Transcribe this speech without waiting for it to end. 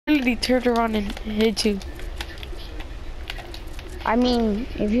literally turned around and hit you. I mean,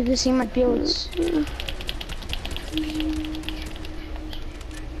 if you could see my builds.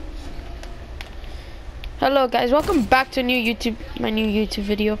 Hello guys, welcome back to my new YouTube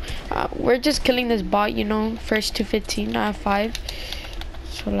video. We're just killing this bot, you know, first to 15, I have 5.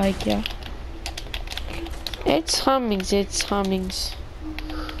 So like, yeah. It's hummings.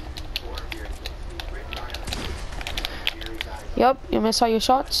 Yup, you miss all your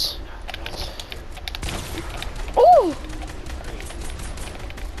shots. Oh!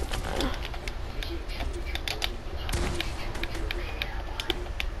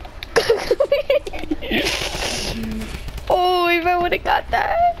 Oh, if I would've got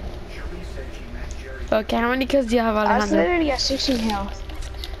that. Okay, how many kills do you have, Alejandro? I was literally at 16 health.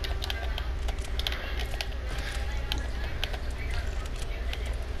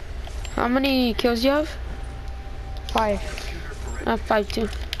 How many kills do you have? 5. I have 5 too.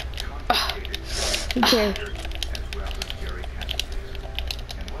 Okay.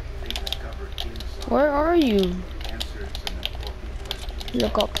 Where are you?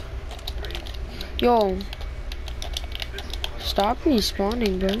 Look up. Yo. Stop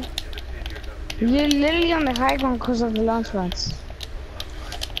respawning, bro. You're literally on the high ground because of the launch pads.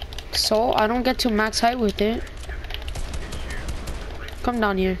 So, I don't get to max height with it. Come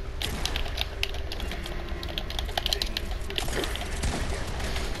down here.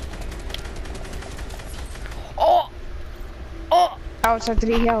 Oh! Oh! I was at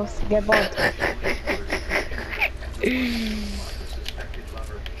 3 health. Get both.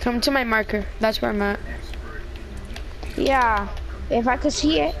 Come to my marker. That's where I'm at. Yeah. If I could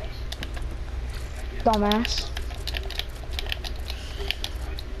see it. Dumbass.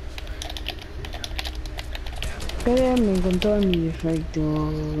 Créeme con todo mi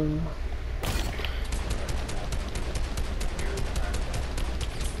defecto.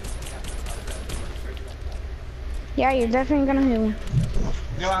 Yeah, you're definitely gonna hit me.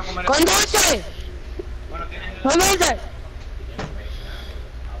 ¡Conduce! ¡Conduce!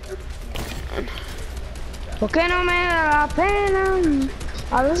 ¿Por qué no me da la pena?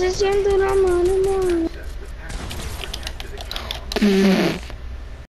 A veces siento una mano.